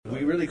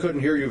really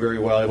couldn't hear you very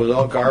well. It was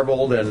all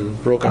garbled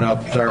and broken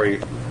up. Sorry.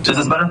 Is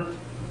this better?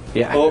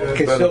 Yeah. Oh,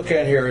 okay, still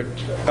can't hear it.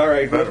 All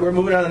right, we're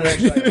moving on to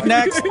the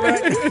next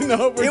slide. Next.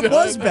 No, it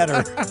was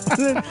better.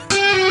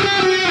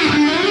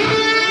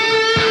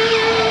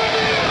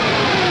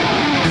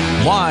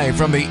 Live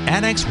from the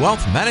Annex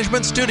Wealth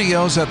Management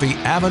Studios at the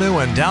Avenue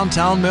in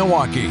downtown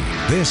Milwaukee,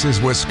 this is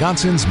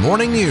Wisconsin's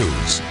Morning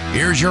News.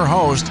 Here's your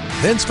host,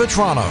 Vince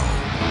Vitrano.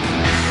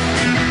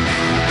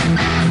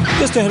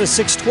 Just ahead of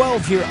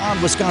 6:12 here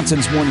on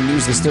Wisconsin's Morning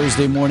News this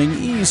Thursday morning.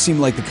 You seem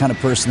like the kind of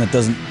person that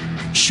doesn't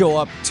show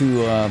up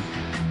to a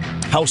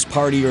house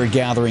party or a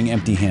gathering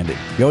empty-handed.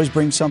 You always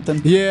bring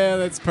something? Yeah,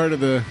 that's part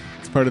of the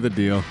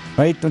deal.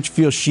 Right? Don't you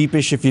feel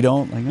sheepish if you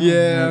don't? Like,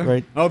 yeah.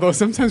 Right. Although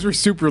sometimes we're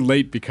super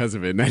late because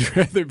of it, and I'd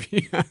rather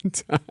be on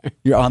time.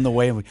 You're on the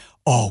way, and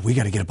we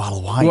got to get a bottle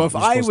of wine. Well, if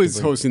I was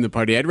hosting the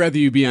party, I'd rather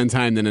you be on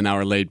time than an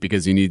hour late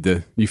because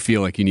you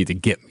feel like you need to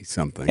get me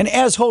something. And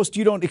as host,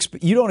 you don't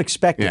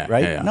expect it,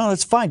 right? Yeah. No,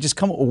 that's fine. Just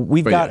come.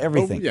 We've got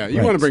everything. Oh, yeah,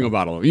 you want to bring a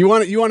bottle. You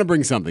want to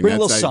bring something. Bring a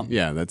little something.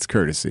 Yeah, that's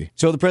courtesy.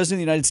 So the President of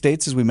the United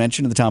States, as we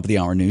mentioned at the top of the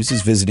hour news,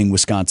 is visiting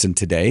Wisconsin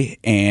today,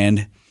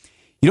 and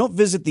you don't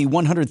visit the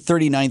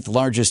 139th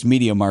largest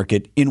media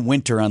market in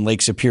winter on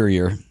Lake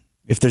Superior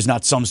if there's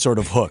not some sort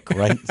of hook,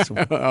 right? So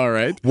all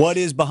right. What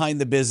is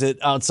behind the visit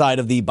outside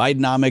of the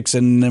Bidenomics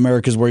and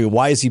America's worry?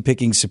 Why is he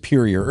picking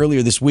Superior?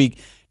 Earlier this week,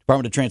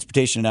 Department of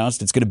Transportation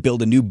announced it's going to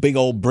build a new big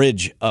old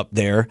bridge up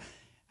there.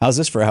 How's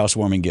this for a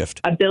housewarming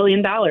gift? $1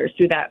 billion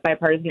through that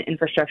bipartisan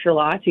infrastructure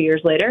law 2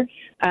 years later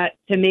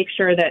to make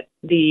sure that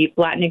the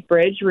Blatnick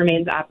Bridge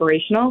remains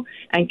operational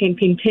and can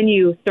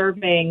continue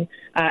serving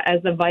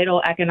as the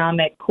vital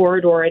economic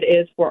corridor it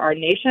is for our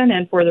nation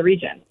and for the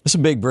region. It's a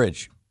big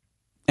bridge.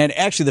 And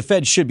actually, the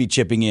Fed should be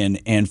chipping in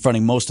and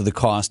fronting most of the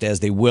cost, as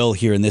they will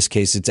here in this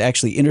case. It's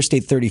actually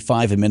Interstate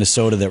 35 in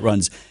Minnesota that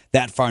runs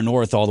that far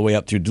north all the way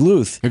up through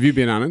Duluth. Have you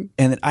been on it?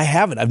 And I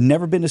haven't. I've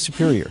never been to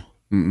Superior.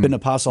 Been to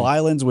Apostle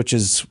Islands, which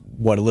is,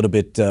 a little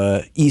bit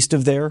east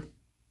of there,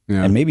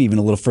 and maybe even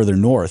a little further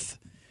north.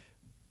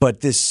 But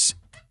this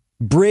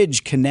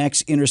bridge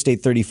connects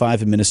Interstate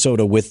 35 in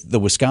Minnesota with the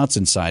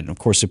Wisconsin side. And, of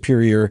course,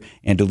 Superior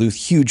and Duluth,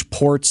 huge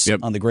ports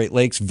on the Great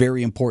Lakes,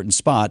 very important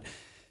spot.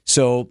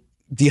 So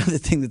the other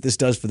thing that this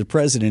does for the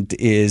president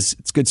is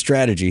it's good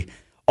strategy.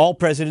 All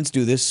presidents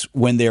do this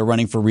when they're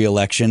running for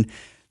re-election.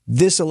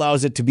 This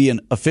allows it to be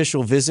an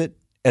official visit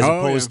as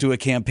opposed to a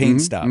campaign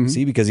stop.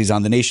 See, because he's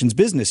on the nation's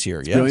business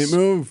here. Yes. Brilliant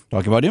move.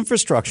 Talking about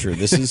infrastructure.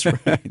 This is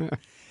right.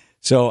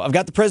 So I've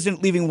got the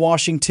president leaving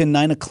Washington,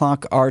 9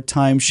 o'clock our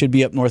time, should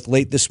be up north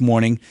late this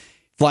morning,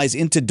 flies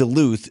into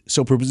Duluth,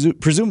 so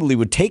presumably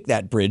would take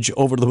that bridge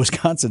over to the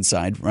Wisconsin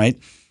side, right?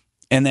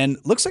 And then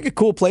looks like a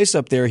cool place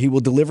up there. He will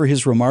deliver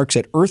his remarks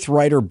at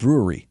Earthrider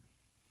Brewery.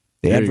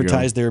 They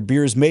advertise their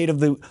beers made of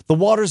the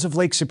waters of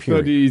Lake Superior.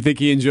 So do you think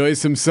he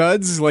enjoys some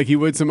suds like he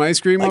would some ice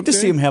cream I'd up there? like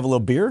to see him have a little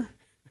beer.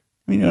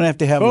 I mean, you don't have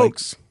to have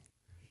Folks,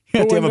 you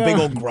have to have a big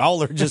old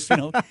growler, just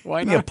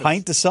Why maybe not? a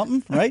pint of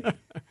something, right?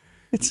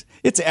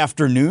 It's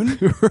afternoon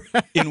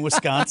in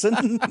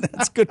Wisconsin.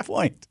 That's a good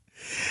point.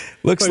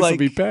 Looks Place like will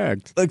be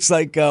packed. Looks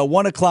like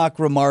 1 o'clock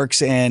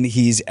remarks, and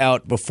he's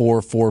out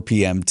before 4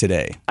 p.m.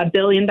 today. $1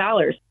 billion.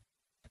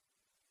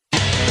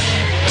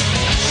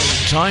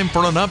 Time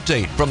for an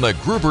update from the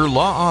Gruber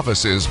Law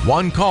Office's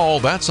One Call,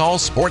 That's All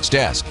Sports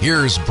Desk.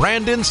 Here's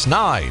Brandon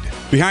Snide.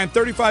 Behind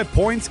 35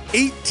 points,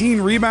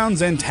 18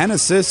 rebounds, and 10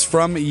 assists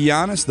from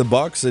Giannis. The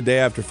Bucks, a day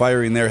after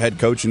firing their head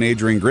coach and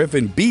Adrian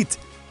Griffin, beat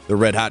the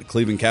red-hot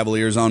Cleveland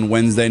Cavaliers on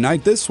Wednesday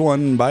night. This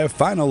one by a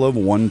final of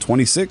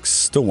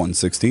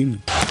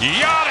 126-116.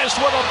 Giannis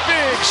with a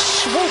big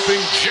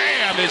swooping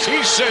jam as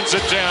he sends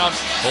it down.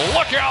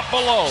 Look out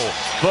below.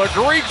 The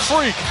Greek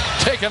Freak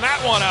taking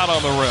that one out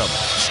on the rim.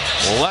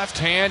 Left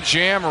hand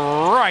jam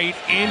right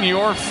in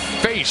your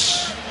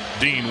face,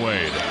 Dean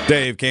Wade.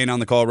 Dave Kane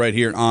on the call right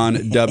here on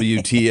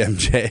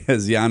WTMJ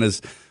as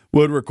Giannis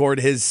would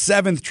record his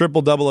 7th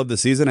triple-double of the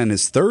season and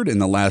his 3rd in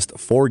the last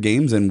 4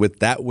 games. And with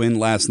that win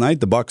last night,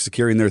 the Bucks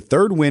securing their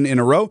 3rd win in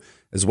a row,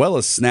 as well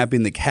as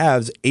snapping the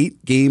Cavs'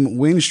 8-game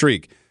win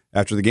streak.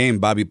 After the game,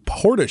 Bobby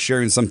Portis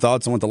sharing some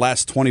thoughts on what the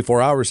last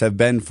 24 hours have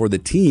been for the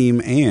team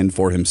and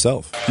for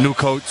himself. New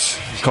coach,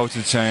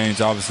 coaching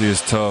change, obviously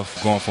it's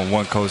tough going from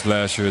one coach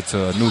last year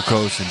to a new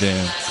coach and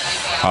then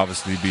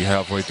obviously be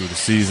halfway through the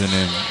season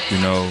and,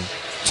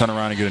 turn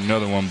around and get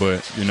another one.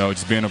 But,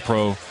 just being a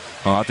pro,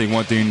 I think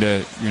one thing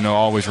that,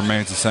 always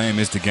remains the same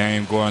is the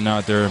game, going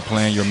out there and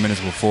playing your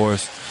minutes with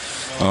force.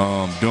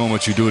 Doing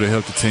what you do to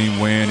help the team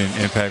win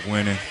and impact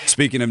winning.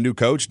 Speaking of new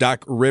coach,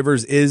 Doc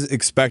Rivers is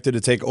expected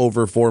to take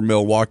over for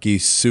Milwaukee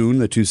soon.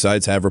 The two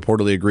sides have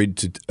reportedly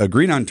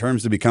agreed on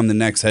terms to become the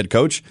next head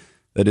coach.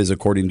 That is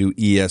according to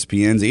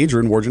ESPN's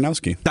Adrian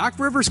Wojnarowski. Doc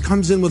Rivers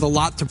comes in with a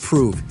lot to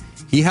prove.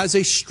 He has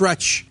a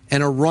stretch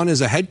and a run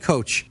as a head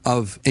coach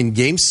in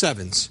Game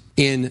 7s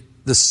in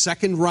the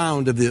second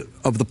round of the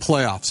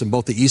playoffs in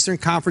both the Eastern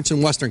Conference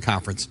and Western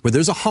Conference, where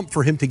there's a hump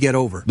for him to get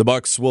over. The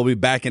Bucs will be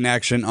back in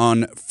action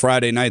on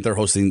Friday night. They're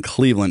hosting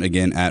Cleveland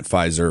again at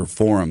Pfizer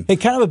Forum. Hey,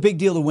 kind of a big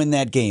deal to win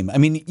that game. I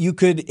mean, you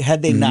could,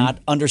 had they not,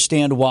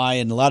 understand why,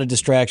 and a lot of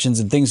distractions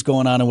and things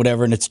going on and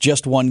whatever, and it's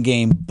just one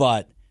game,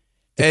 but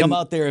to come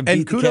out there and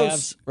beat the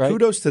Cavs, right?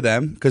 Kudos to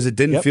them, because it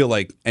didn't feel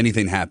like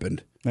anything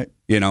happened. Right.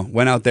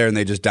 Went out there and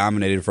they just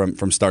dominated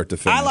from start to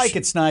finish. I like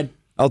it, Snide.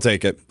 I'll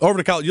take it. Over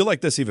to college. You'll like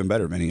this even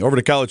better, Vinny. Over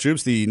to college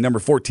hoops. The number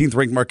 14th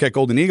ranked Marquette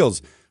Golden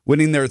Eagles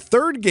winning their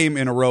third game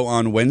in a row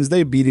on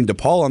Wednesday, beating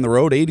DePaul on the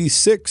road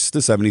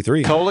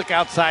 86-73. Kolek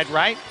outside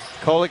right.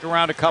 Kolek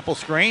around a couple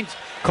screens.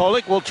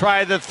 Kolek will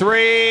try the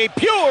three.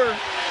 Pure.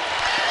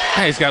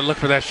 Hey, he's got to look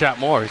for that shot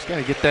more. He's got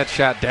to get that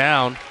shot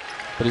down.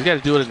 But he's got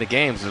to do it in the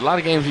games. There's a lot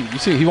of games you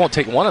see he won't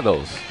take one of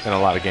those in a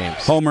lot of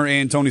games. Homer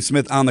and Tony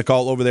Smith on the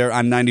call over there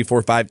on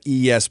 94.5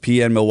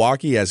 ESPN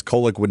Milwaukee, as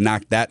Kolek would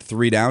knock that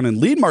three down and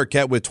lead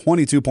Marquette with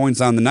 22 points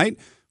on the night.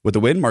 With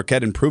the win,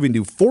 Marquette improving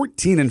to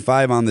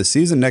 14-5 on the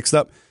season. Next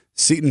up,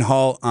 Seton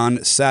Hall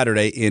on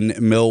Saturday in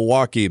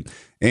Milwaukee.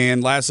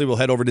 And lastly, we'll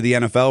head over to the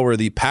NFL, where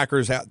the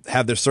Packers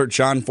have their search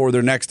on for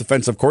their next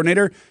defensive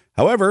coordinator.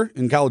 However,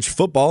 in college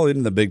football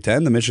in the Big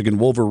Ten, the Michigan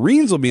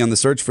Wolverines will be on the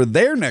search for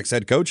their next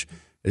head coach,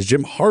 as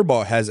Jim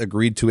Harbaugh has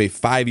agreed to a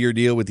 5-year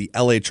deal with the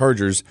LA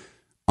Chargers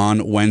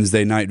on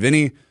Wednesday night.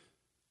 Vinny, a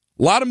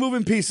lot of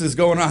moving pieces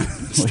going on in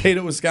the state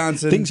of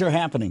Wisconsin. Things are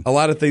happening. A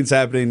lot of things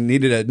happening.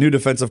 Needed a new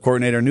defensive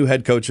coordinator, new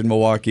head coach in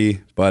Milwaukee,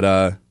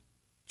 but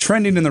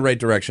trending in the right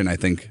direction, I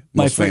think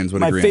most fans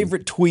would agree. My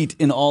favorite tweet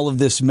in all of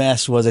this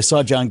mess was, I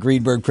saw John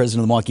Greenberg,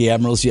 president of the Milwaukee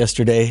Admirals,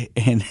 yesterday,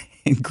 and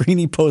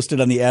Greeny posted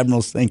on the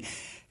Admirals thing,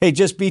 "Hey,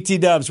 just BT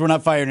Dubs. We're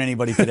not firing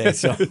anybody today,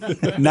 so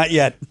not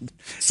yet."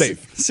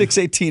 Safe.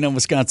 6:18 on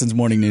Wisconsin's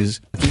Morning News.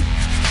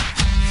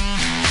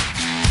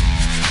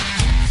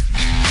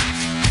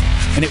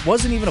 And it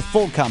wasn't even a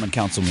full Common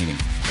Council meeting.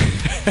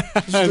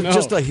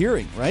 Just a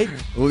hearing, right?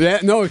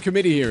 Well, a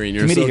committee hearing.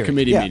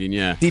 Committee meeting,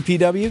 yeah.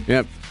 DPW?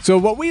 Yep. So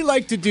what we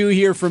like to do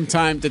here from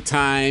time to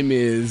time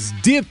is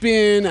dip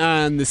in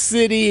on the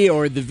city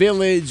or the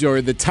village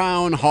or the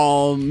town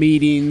hall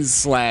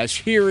meetings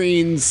 /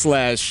 hearings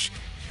 /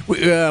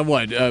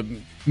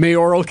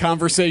 mayoral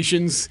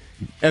conversations,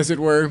 as it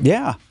were.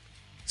 Yeah.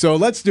 So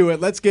let's do it.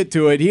 Let's get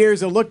to it.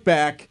 Here's a look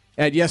back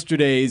at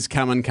yesterday's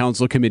Common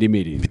Council committee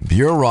meeting.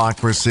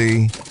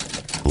 Bureaucracy,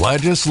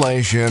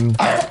 legislation,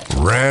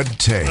 red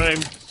tape.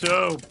 I'm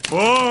so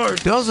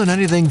bored. Doesn't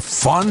anything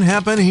fun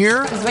happen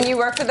here? Because when you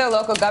work for the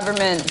local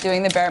government,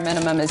 doing the bare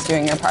minimum is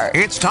doing your part.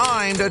 It's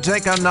time to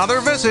take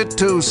another visit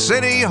to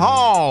City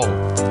Hall.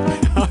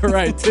 All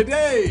right,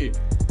 today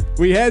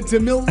we head to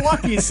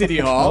Milwaukee City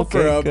Hall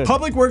for a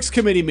Public Works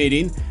Committee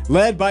meeting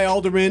led by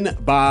Alderman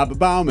Bob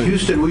Bauman.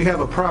 Houston, we have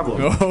a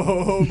problem.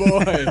 Oh,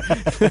 boy.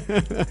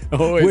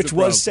 Which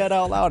was said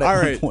out loud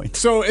at one point.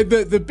 So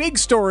the big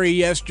story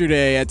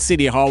yesterday at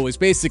City Hall was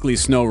basically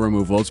snow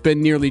removal. It's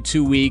been nearly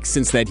 2 weeks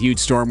since that huge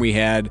storm we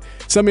had.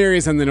 Some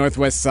areas on the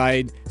northwest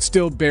side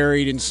still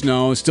buried in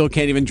snow, still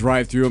can't even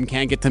drive through them,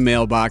 can't get to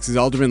mailboxes.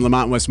 Alderman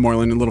Lamont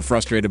Westmoreland a little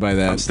frustrated by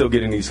that. I'm still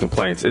getting these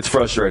complaints. It's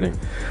frustrating.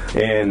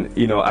 And,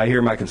 I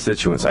hear my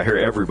constituents. I hear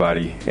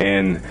everybody.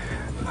 And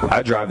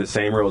I drive the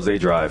same roads they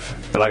drive.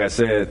 And like I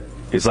said,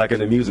 it's like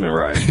an amusement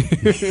ride.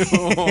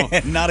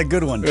 Not a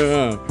good one.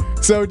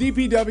 So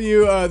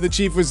DPW, the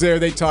chief was there.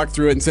 They talked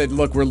through it and said,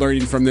 look, we're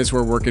learning from this.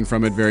 We're working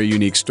from it. Very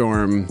unique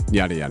storm.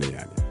 Yada, yada,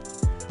 yada.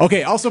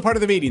 Okay, also part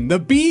of the meeting, the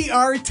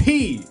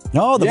BRT.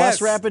 No, the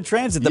Bus Rapid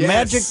Transit, the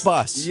magic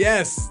bus.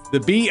 Yes, the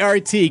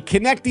BRT,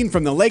 connecting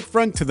from the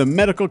lakefront to the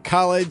medical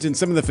college, and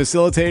some of the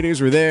facilitators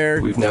were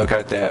there. We've now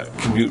got that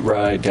commute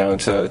ride down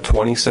to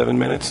 27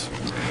 minutes.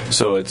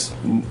 So it's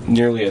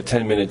nearly a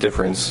 10-minute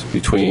difference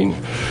between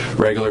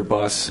regular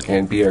bus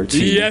and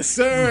BRT. Yes,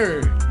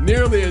 sir.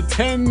 Nearly a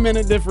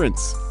 10-minute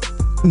difference.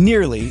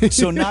 Nearly,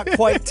 so not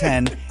quite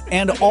 10.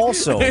 And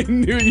also, I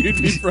knew you'd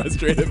be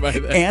frustrated by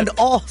that. And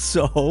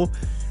also,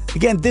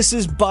 again, this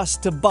is bus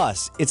to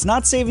bus. It's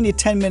not saving you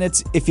 10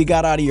 minutes if you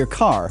got out of your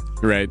car.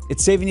 Right.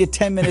 It's saving you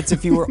 10 minutes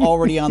if you were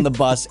already on the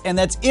bus. And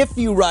that's if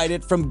you ride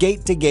it from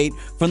gate to gate,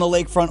 from the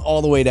lakefront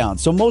all the way down.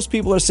 So most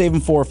people are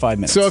saving 4 or 5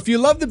 minutes. So if you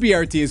love the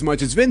BRT as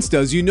much as Vince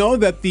does, you know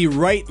that the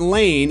right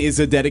lane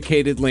is a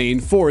dedicated lane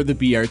for the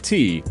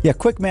BRT. Yeah,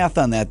 quick math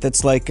on that.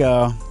 That's like,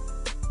 what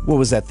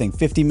was that thing?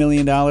 $50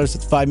 million? It's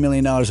 $5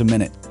 million a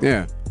minute.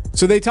 Yeah.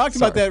 So they talked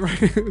about that.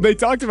 They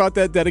talked about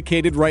that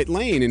dedicated right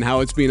lane and how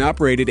it's being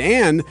operated,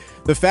 and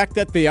the fact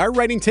that they are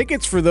writing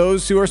tickets for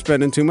those who are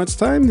spending too much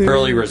time there.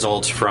 Early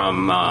results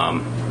from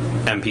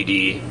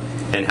MPD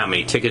and how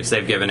many tickets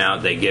they've given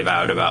out. They give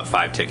out about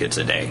 5 tickets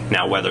a day.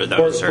 Now, whether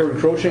those for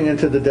encroaching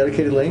into the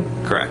dedicated lane.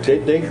 Correct.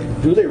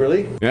 Do they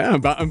really? Yeah,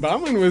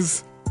 Bauman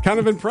was kind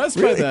of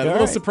impressed by that. A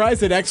little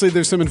surprised that actually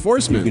there's some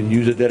enforcement. You can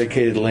use a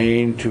dedicated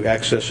lane to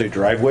access a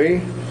driveway,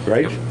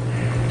 right? Yep.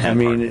 I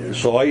mean,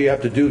 so all you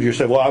have to do is you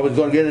say, well, I was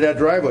going to get into that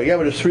driveway. Yeah,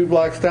 but it's 3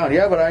 blocks down.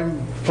 Yeah, but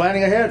I'm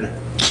planning ahead.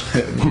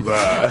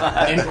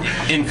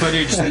 in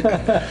footage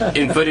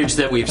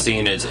that we've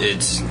seen,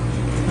 it's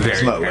very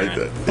It's not apparent.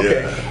 like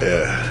that.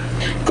 Yeah.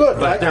 Good.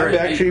 But I'm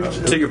actually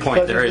to your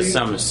point, there is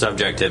some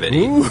subjectivity.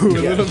 Ooh, a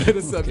little bit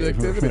of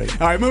subjectivity.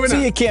 Right. All right, moving So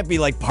on. you can't be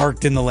like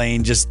parked in the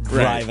lane, just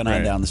driving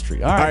on down the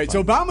street. All right,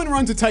 so Bauman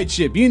runs a tight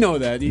ship. You know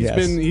that.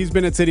 He's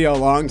been at City Hall a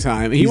long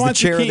time. He He's the wants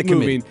chair to of keep the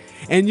committee. moving.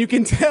 And you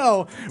can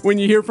tell when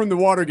you hear from the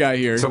water guy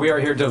here. So we are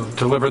here to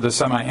deliver the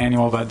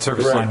semi-annual lead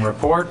service line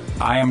report.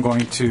 I am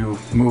going to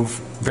move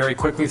very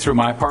quickly through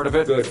my part of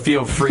it. Good.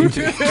 Feel free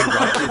to write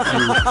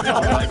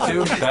if you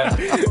would like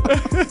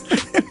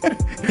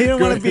to. You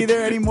don't want to be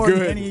there anymore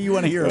than any of you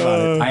want to hear about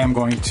it. I am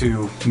going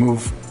to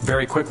move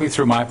very quickly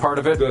through my part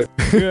of it.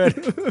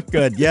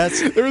 Good.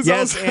 Yes.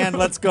 Yes, and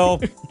let's go.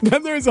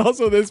 Then there's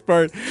also this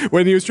part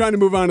when he was trying to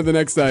move on to the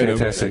next item.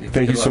 Fantastic.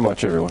 Thank you so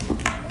much, everyone.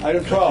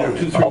 Item 12,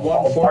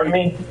 231. Pardon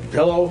me?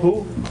 Hello,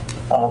 who?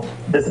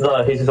 This is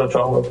Jesus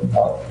Ochoa with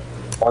our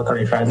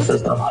Attorney Transit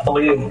System. I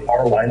believe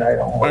our line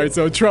item. All right,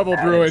 so trouble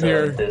brewing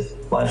here. This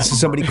is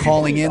somebody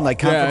calling in, like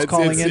conference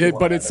calling in?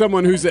 But it's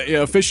someone whose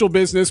official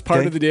business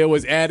part of the deal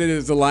was added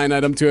as a line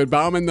item to it.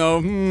 Bauman, though,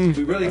 We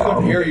really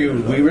couldn't hear you.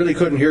 We really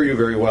couldn't hear you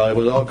very well. It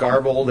was all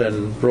garbled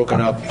and broken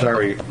up.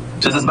 Sorry.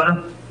 Is this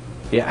better?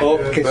 Yeah. Oh,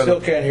 okay, still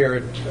can't hear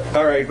it.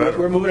 All right,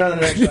 we're moving on to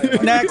the next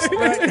item. Next.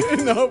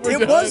 No,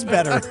 It was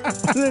better.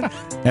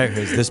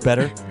 Is this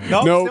better?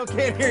 No, still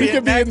can't hear he you.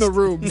 could be in the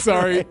room.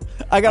 Sorry.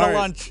 I got All a right.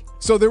 lunch.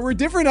 So there were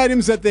different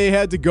items that they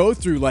had to go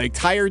through, like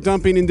tire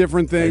dumping and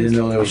different I things. didn't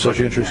know there was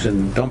such interest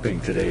in dumping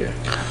today.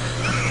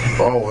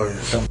 Always.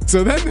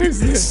 So then there's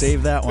this.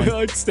 Save that one.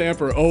 Like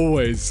Stamper,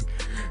 always.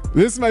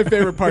 This is my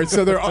favorite part.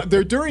 So they're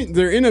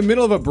in the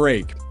middle of a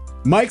break.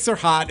 Mics are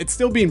hot. It's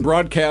still being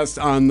broadcast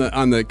on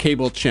the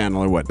cable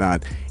channel or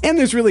whatnot, and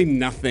there's really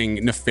nothing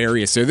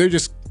nefarious there. They're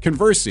just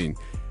conversing.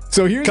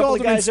 So here's Couple of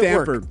Alderman guys at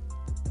work. Stamper.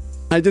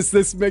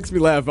 This makes me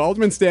laugh.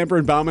 Alderman Stamper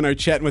and Bauman are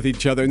chatting with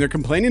each other, and they're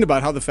complaining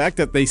about how the fact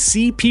that they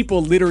see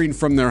people littering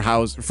from their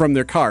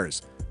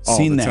cars all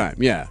Seen the that. time.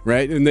 Yeah,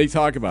 right. And they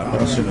talk about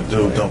it. I've seen a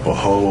dude dump a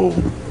whole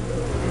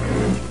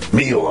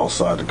meal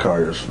outside the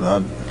cars.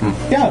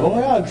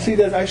 I see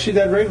that. I see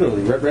that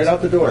regularly, right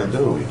out the door.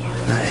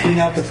 Clean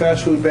out the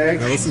fast food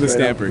bags. Now listen to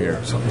Stamper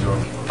here.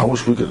 I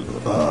wish we could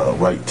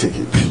write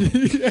tickets.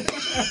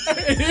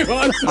 He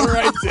wants to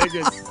write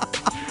tickets.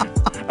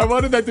 I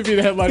wanted that to be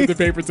the headline of the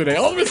paper today.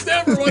 Alderman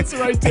Stamper wants to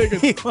write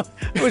tickets.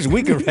 I wish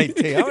we could write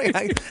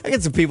tickets. I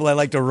get some people I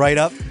like to write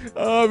up.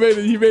 Oh, man,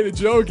 he made a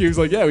joke. He was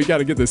like, yeah, we got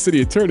to get the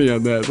city attorney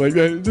on that. Like,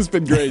 it's just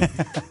been great.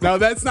 Now,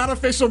 that's not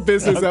official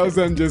business. Okay. That was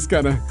them just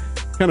kind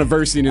of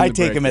versing in I the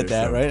take break him at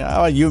there, that, right? How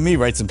about you and me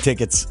write some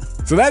tickets?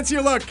 So that's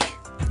your look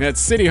at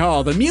City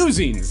Hall, the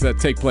musings that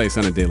take place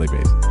on a daily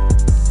basis.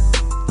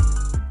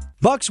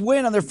 Bucks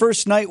win on their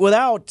first night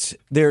without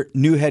their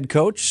new head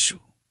coach.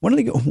 When are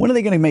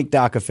they going to make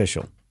Doc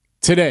official?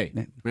 Today.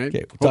 Right?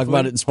 Okay, we'll talk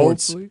about it in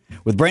sports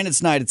with Brandon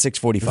Snide at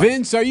 6:45.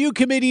 Vince, are you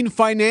committing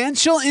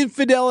financial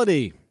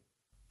infidelity?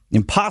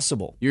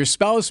 Impossible. Your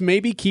spouse may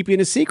be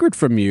keeping a secret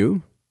from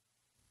you.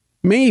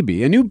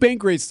 Maybe. A new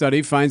Bankrate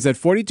study finds that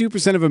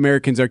 42% of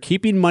Americans are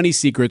keeping money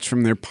secrets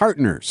from their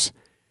partners.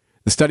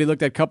 The study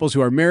looked at couples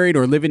who are married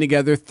or living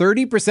together.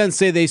 30%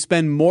 say they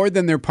spend more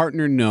than their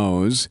partner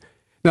knows.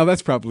 Now,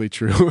 that's probably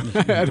true.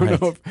 I don't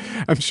know if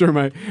I'm sure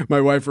my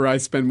wife or I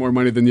spend more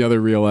money than the other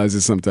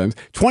realizes sometimes.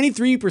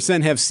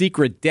 23% have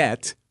secret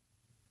debt.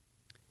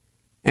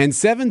 And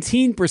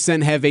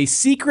 17% have a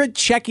secret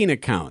checking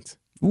account.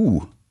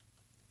 Ooh.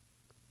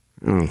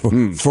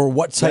 For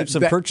what types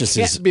of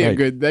purchases?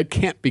 That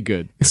can't be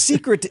good.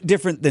 Secret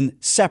different than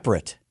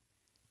separate.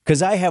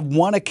 Because I have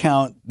one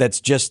account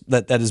that's just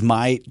that is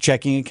my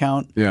checking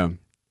account. Yeah.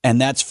 And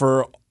that's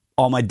for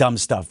all my dumb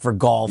stuff, for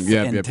golf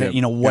and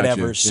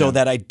whatever, Gotcha. so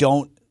that I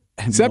don't.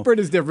 Separate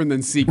is different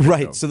than secret.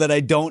 Right, though. so that I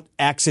don't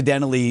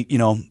accidentally,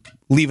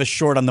 leave a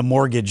short on the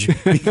mortgage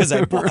because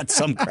I bought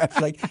some crap.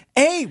 Like,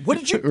 hey, what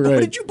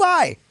did you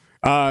buy?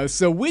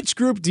 So which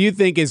group do you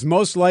think is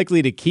most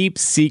likely to keep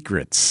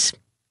secrets?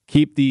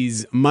 Keep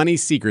these money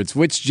secrets?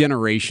 Which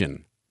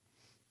generation?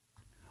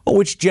 Oh,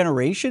 which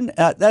generation?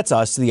 That's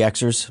us, the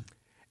Xers.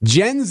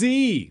 Gen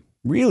Z.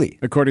 Really?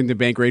 According to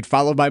Bankrate,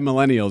 followed by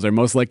millennials, are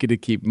most likely to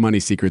keep money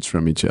secrets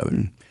from each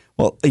other.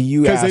 Well,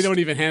 because they don't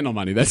even handle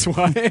money. That's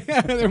why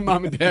their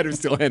mom and dad are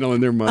still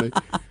handling their money.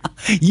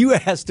 You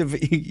asked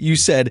you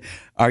said,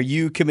 "Are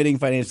you committing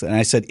financial?" And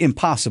I said,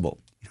 "Impossible."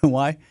 You know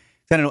why?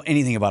 I don't know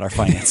anything about our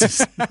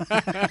finances.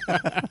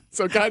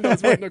 So God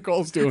knows what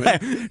Nicole's doing. I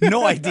have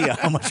no idea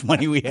how much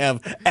money we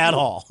have at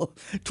all.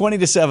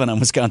 20-7 on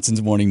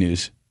Wisconsin's Morning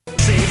News.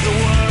 Save the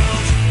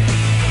world,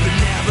 but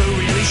never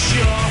really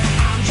sure.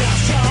 I'm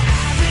just your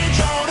average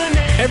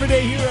ordinary.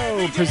 Everyday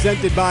Hero,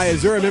 presented by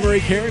Azura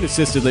Memory Care and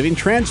Assisted Living,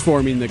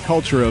 transforming the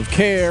culture of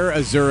care,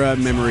 Azura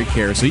Memory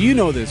Care. So you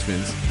know this,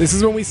 Vince. This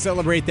is when we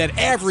celebrate that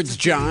average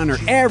John or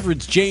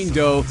average Jane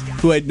Doe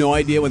who had no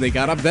idea when they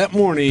got up that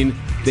morning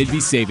they'd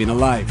be saving a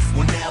life.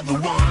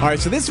 All right,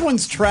 so this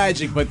one's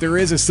tragic, but there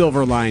is a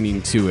silver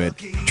lining to it.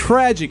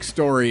 Tragic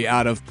story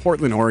out of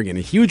Portland, Oregon.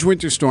 A huge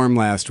winter storm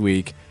last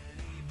week.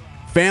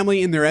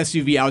 Family in their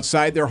SUV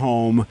outside their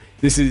home.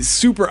 This is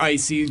super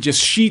icy,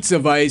 just sheets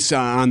of ice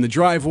on the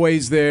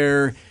driveways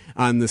there,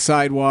 on the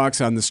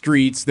sidewalks, on the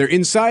streets. They're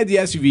inside the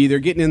SUV. They're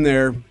getting in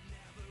there,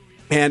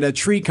 and a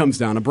tree comes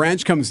down. A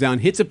branch comes down,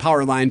 hits a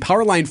power line.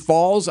 Power line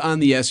falls on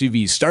the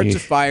SUV, starts a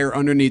fire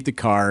underneath the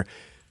car.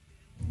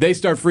 They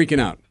start freaking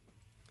out.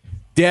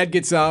 Dad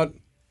gets out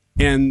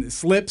and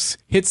slips,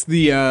 hits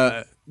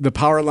the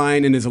power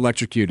line, and is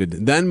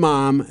electrocuted. Then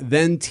mom,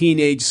 then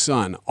teenage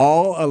son,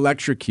 all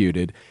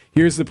electrocuted.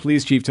 Here's the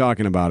police chief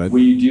talking about it.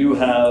 We do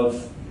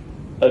have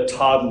a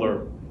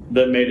toddler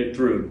that made it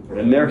through,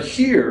 and they're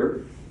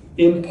here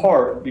in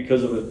part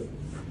because of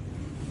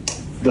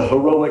the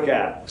heroic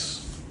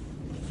acts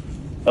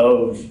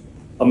of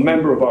a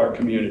member of our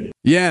community.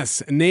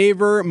 Yes,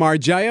 neighbor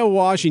Marjaya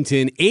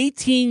Washington,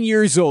 18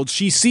 years old.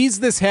 She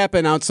sees this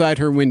happen outside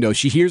her window.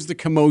 She hears the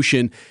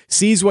commotion,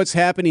 sees what's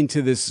happening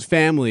to this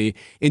family,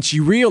 and she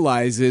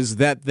realizes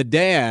that the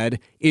dad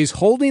is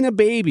holding a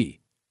baby,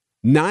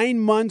 9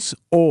 months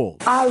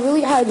old. I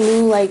really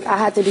knew I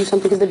had to do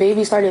something because the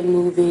baby started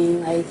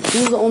moving. He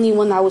was the only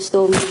one that was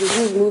still moving.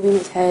 He was moving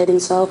his head,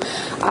 and so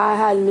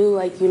I knew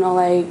he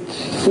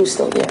was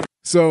still there.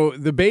 So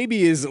the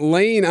baby is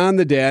laying on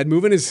the dad,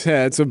 moving his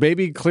head. So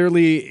baby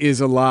clearly is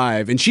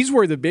alive. And she's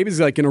worried the baby's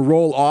going to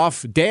roll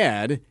off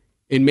dad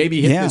and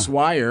maybe hit this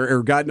wire,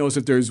 or God knows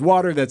if there's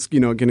water that's,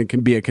 going to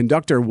be a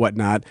conductor or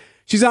whatnot.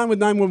 She's on with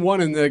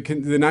 911, and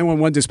the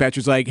 911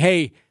 dispatcher's like,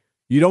 hey,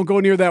 you don't go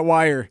near that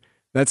wire.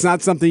 That's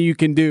not something you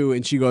can do.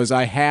 And she goes,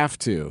 I have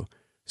to.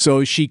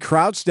 So she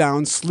crouched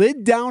down,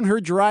 slid down her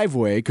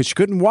driveway because she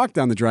couldn't walk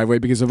down the driveway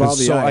because of all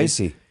the ice.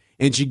 Icy.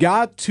 And she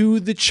got to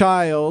the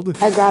child.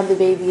 I grabbed the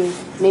baby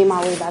and made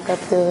my way back up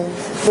the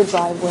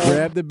driveway.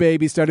 Grabbed the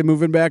baby, started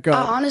moving back up.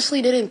 I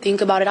honestly didn't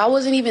think about it. I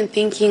wasn't even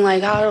thinking, I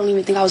don't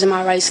even think I was in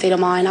my right state of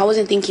mind. I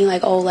wasn't thinking, I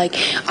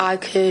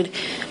could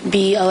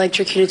be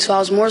electrocuted. So I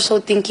was more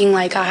so thinking,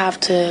 I have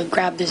to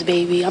grab this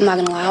baby. I'm not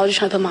going to lie. I was just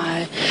trying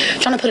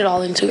to put it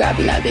all into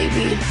grabbing that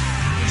baby.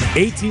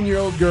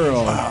 18-year-old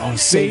girl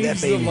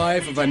saves the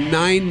life of a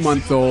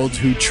 9-month-old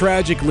who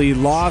tragically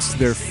lost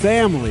their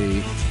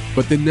family.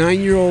 But the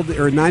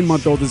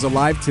 9-month-old is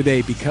alive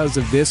today because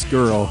of this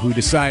girl who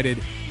decided,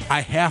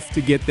 I have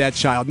to get that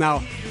child.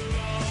 Now,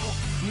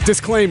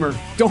 disclaimer,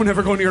 don't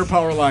ever go near a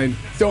power line.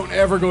 Don't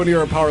ever go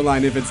near a power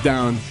line if it's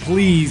down.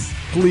 Please,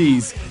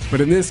 please. But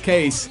in this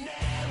case,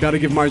 got to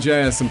give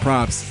Marjaya some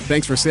props.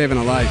 Thanks for saving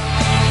a life.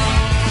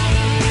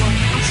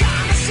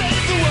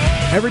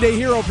 Everyday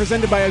Hero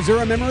presented by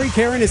Azura Memory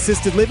Care and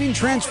Assisted Living,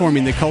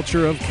 transforming the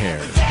culture of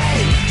care.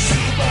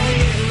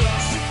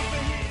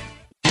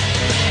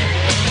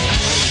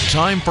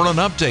 Time for an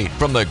update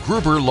from the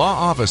Gruber Law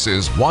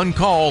Office's One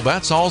Call,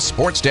 That's All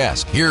Sports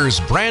Desk.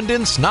 Here's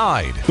Brandon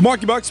Snide. The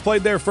Milwaukee Bucks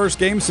played their first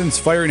game since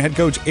firing head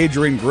coach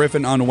Adrian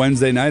Griffin on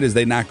Wednesday night as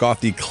they knock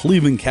off the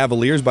Cleveland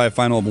Cavaliers by a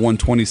final of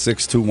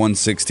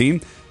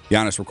 126-116.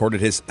 Giannis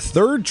recorded his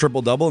third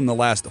triple-double in the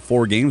last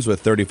 4 games with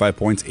 35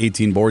 points,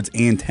 18 boards,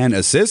 and 10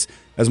 assists,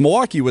 as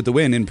Milwaukee, with the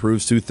win,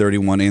 improves to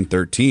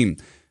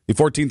 31-13. The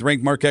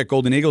 14th-ranked Marquette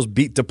Golden Eagles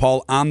beat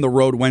DePaul on the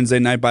road Wednesday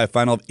night by a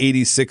final of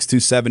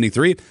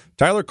 86-73.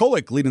 Tyler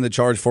Kolek leading the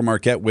charge for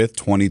Marquette with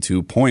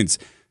 22 points.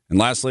 And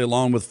lastly,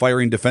 along with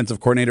firing defensive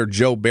coordinator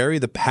Joe Barry,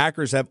 the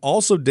Packers have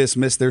also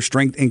dismissed their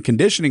strength and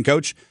conditioning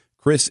coach,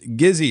 Chris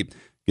Gizzi.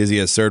 Gizzi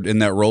has served in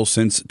that role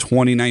since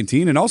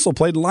 2019 and also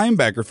played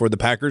linebacker for the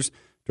Packers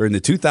during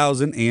the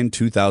 2000 and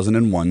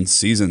 2001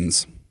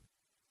 seasons.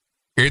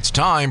 It's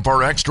time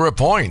for Extra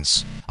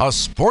Points, a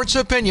sports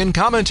opinion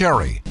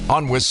commentary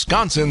on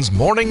Wisconsin's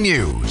morning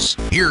news.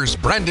 Here's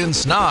Brendan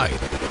Snide.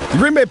 The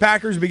Green Bay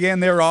Packers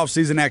began their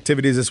offseason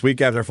activities this week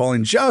after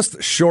falling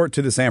just short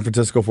to the San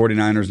Francisco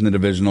 49ers in the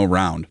divisional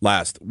round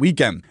last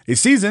weekend. A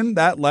season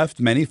that left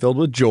many filled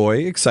with joy,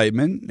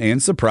 excitement,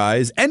 and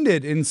surprise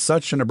ended in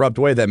such an abrupt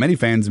way that many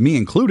fans, me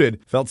included,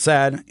 felt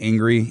sad,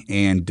 angry,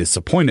 and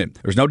disappointed.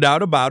 There's no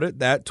doubt about it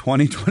that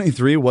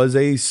 2023 was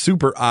a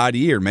super odd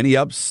year. Many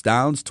ups,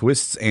 downs,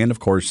 twists, and of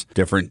course,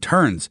 different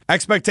turns.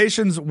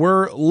 Expectations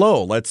were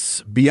low,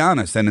 let's be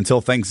honest, and until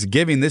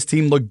Thanksgiving, this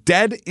team looked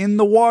dead in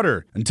the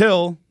water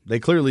until they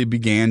clearly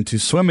began to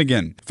swim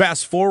again.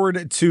 Fast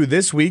forward to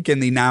this week,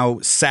 and the now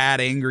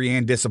sad, angry,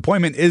 and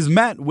disappointment is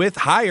met with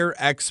higher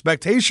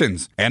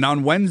expectations. And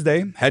on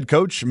Wednesday, head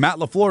coach Matt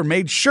LaFleur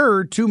made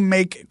sure to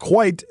make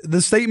quite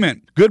the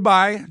statement.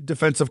 Goodbye,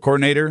 defensive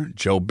coordinator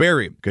Joe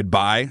Barry.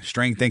 Goodbye,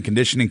 strength and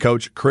conditioning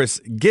coach Chris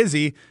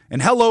Gizzi.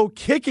 And hello,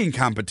 kicking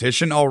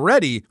competition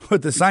already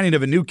with the signing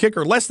of a new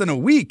kicker less than a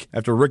week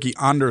after rookie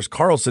Anders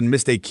Carlson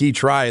missed a key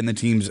try in the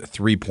team's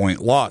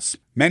 3-point loss.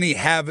 Many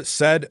have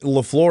said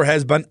LaFleur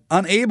has been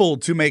unable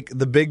to make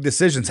the big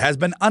decisions, has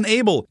been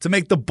unable to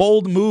make the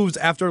bold moves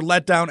after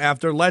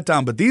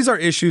letdown, but these are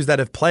issues that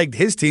have plagued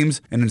his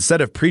teams, and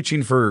instead of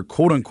preaching for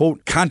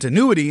quote-unquote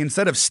continuity,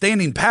 instead of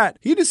standing pat,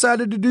 he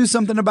decided to do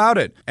something about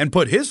it and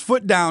put his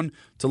foot down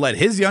to let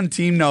his young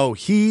team know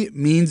he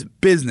means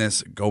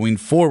business going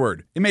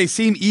forward. It may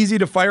seem easy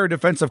to fire a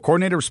defensive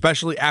coordinator,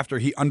 especially after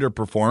he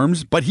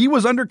underperforms, but he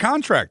was under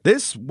contract.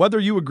 This, whether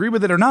you agree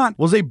with it or not,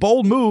 was a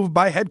bold move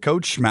by head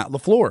coach Matt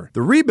LaFleur.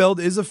 The rebuild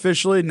is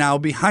officially now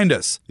behind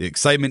us. The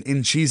excitement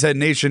in Cheesehead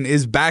Nation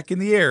is back in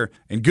the air,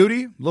 and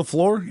Goody,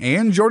 LaFleur,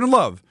 and Jordan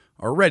Love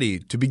are ready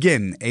to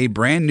begin a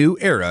brand new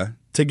era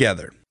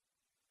together.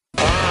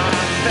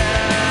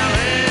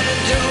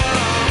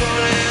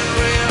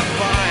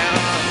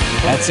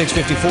 At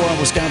 6:54 on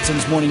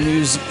Wisconsin's Morning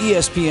News,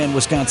 ESPN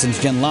Wisconsin's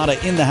Jen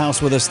Lada in the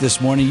house with us this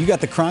morning. You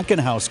got the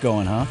Krankenhaus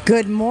going, huh?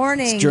 Good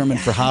morning. It's German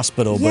for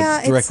hospital,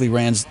 but directly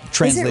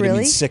translated really?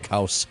 means sick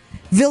house.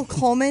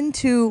 Willkommen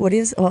to, what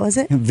was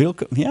it?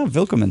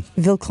 Willkommen.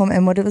 Willkommen.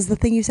 And what was the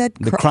thing you said?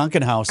 The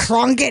Krankenhaus.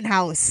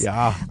 Krankenhaus.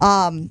 Yeah.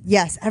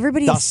 Yes,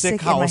 everybody is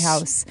sick in my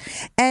house.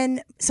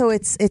 And so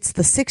it's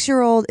the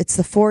 6-year-old, it's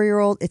the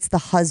 4-year-old, it's the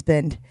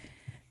husband.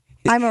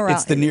 I'm around.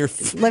 It's the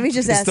Let me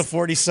just ask. It's the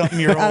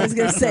 40-something-year-old. I was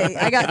going to say,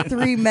 I got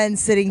 3 men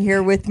sitting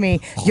here with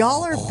me.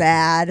 Y'all are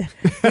bad.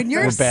 When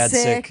you're We're bad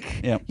sick,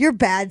 Yep. you're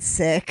bad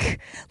sick.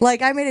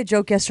 Like, I made a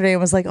joke yesterday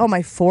and was like, oh,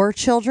 my 4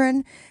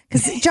 children.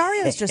 Because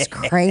Jario's just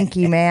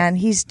cranky, man.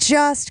 He's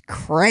just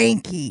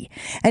cranky.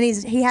 And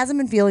he hasn't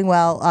been feeling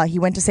well. He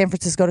went to San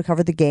Francisco to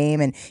cover the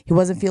game, and he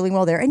wasn't feeling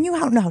well there. And you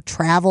don't know how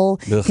travel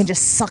can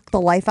just suck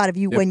the life out of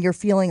you when you're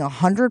feeling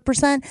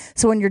 100%.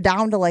 So when you're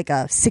down to like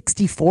a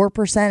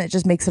 64%, it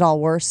just makes it all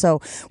worse.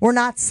 So we're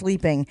not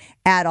sleeping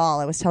at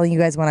all. I was telling you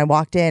guys when I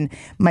walked in,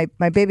 my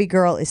baby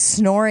girl is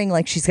snoring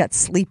like she's got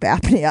sleep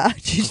apnea.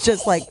 She's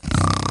just like...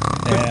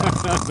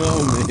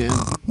 Oh,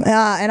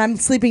 man. And I'm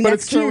sleeping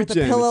next to her with a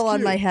pillow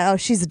on my head. Oh,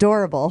 she's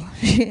adorable.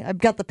 I've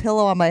got the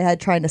pillow on my head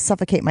trying to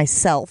suffocate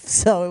myself.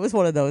 So it was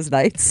one of those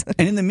nights.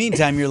 And in the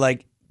meantime, you're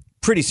like,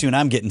 pretty soon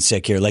I'm getting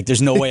sick here. Like,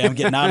 there's no way I'm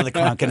getting out of the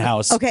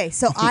Krankenhaus. Okay,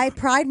 so I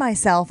pride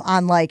myself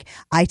on, like,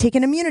 I take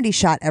an immunity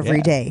shot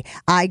every day.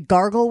 I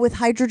gargle with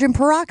hydrogen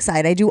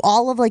peroxide. I do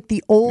all of, like,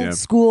 the old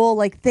school,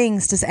 like,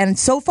 things. And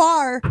so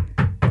far...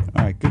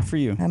 All right, good for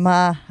you.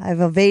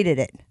 I've evaded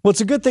it. Well, it's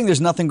a good thing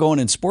there's nothing going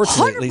in sports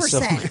 100%. lately, so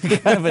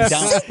kind of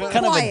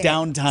a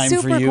downtime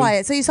Super for you.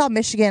 quiet. So you saw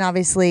Michigan,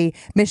 obviously.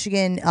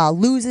 Michigan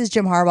loses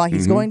Jim Harbaugh.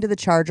 He's going to the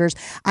Chargers.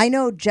 I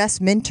know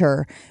Jess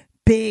Minter,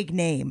 big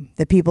name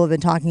that people have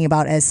been talking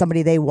about as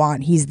somebody they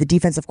want. He's the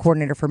defensive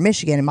coordinator for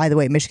Michigan. And by the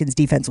way, Michigan's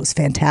defense was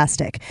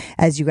fantastic,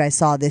 as you guys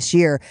saw this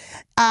year.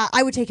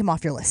 I would take him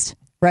off your list,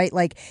 right?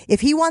 Like,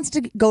 if he wants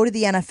to go to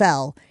the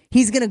NFL,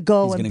 he's going to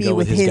go and be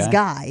with his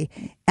guy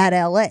at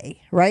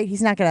L.A., right?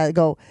 He's not going to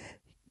go,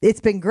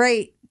 it's been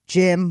great,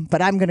 Jim, but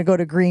I'm going to go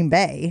to Green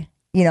Bay,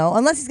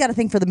 unless he's got a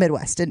thing for the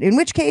Midwest, in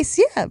which case,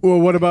 yeah.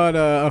 Well, what about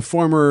a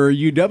former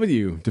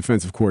UW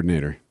defensive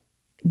coordinator?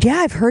 Yeah,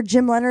 I've heard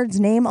Jim Leonard's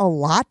name a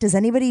lot. Does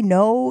anybody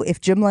know if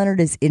Jim Leonard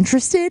is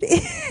interested in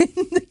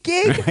the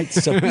gig? Right,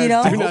 so,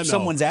 I hope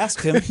someone's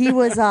asked him. He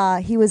was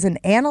an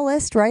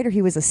analyst, right? Or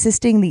he was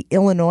assisting the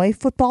Illinois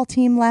football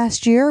team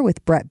last year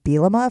with Brett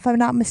Bielema, if I'm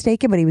not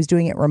mistaken, but he was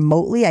doing it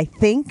remotely, I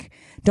think.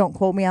 Don't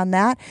quote me on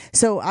that.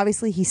 So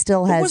obviously he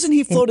still has. Wasn't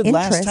he floated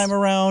last time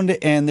around?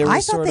 And there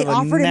was I thought they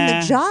offered him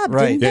the job,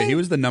 didn't they? Yeah, he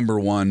was the number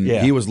one.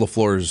 Yeah. He was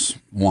LaFleur's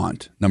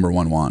number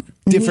one want.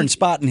 Different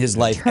spot in his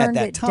life at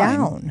that time.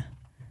 Down.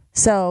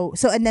 So,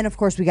 and then of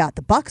course we got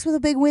the Bucks with a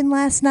big win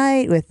last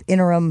night with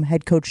interim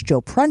head coach Joe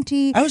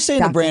Prunty. I was saying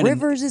Doc to Brandon,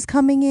 Rivers is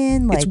coming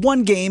in. It's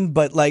one game,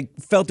 but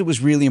felt it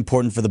was really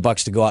important for the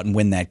Bucks to go out and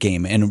win that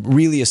game, and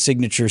really a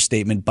signature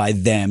statement by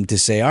them to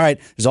say, all right,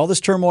 there's all this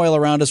turmoil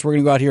around us. We're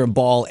going to go out here and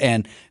ball,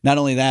 and not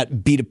only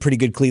that, beat a pretty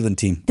good Cleveland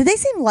team. Did they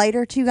seem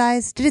lighter to you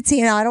guys? Did it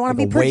seem? I don't want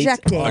to be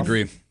projecting. I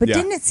agree. But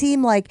didn't it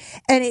seem like?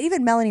 And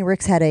even Melanie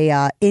Ricks had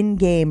a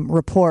in-game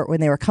report when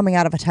they were coming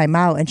out of a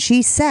timeout, and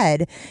she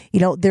said,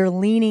 they're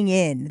leaning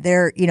in.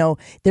 There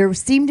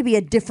seemed to be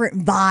a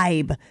different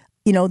vibe,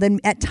 than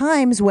at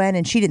times when,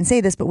 and she didn't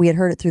say this, but we had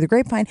heard it through the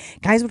grapevine,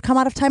 guys would come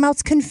out of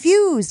timeouts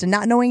confused and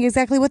not knowing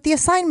exactly what the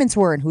assignments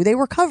were and who they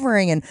were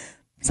covering and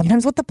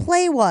sometimes what the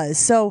play was.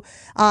 So,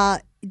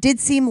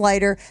 did seem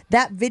lighter.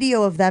 That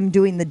video of them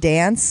doing the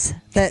dance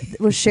that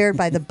was shared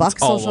by the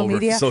Bucks social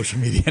media. Social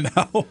media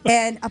now.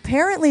 And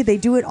apparently they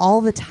do it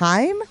all the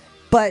time,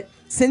 but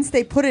since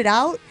they put it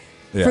out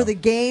for the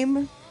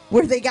game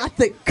where they got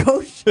the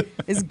coach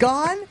is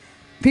gone,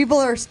 people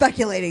are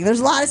speculating. There's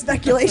a lot of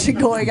speculation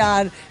going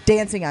on,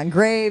 dancing on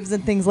graves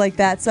and things like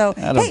that. So,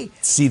 I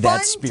don't see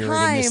that spirit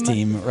in this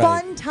team. Right.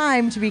 Fun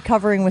time to be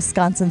covering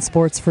Wisconsin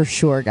sports for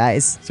sure,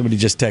 guys. Somebody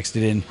just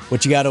texted in,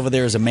 what you got over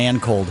there is a man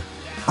cold.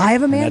 I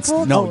have a man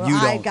cold? No, you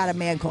don't. I got a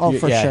man cold. Oh,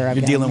 for sure.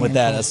 You're dealing with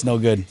that. That's no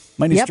good.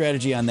 My new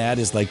strategy on that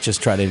is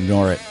just try to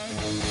ignore it.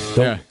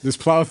 Just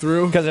plow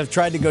through. Because I've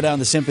tried to go down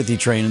the sympathy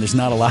train, and there's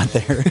not a lot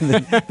there.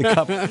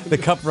 the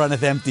cup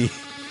runneth empty.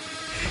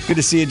 Good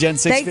to see you, Jen.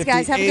 6:58. Thanks,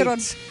 guys. Have a good one.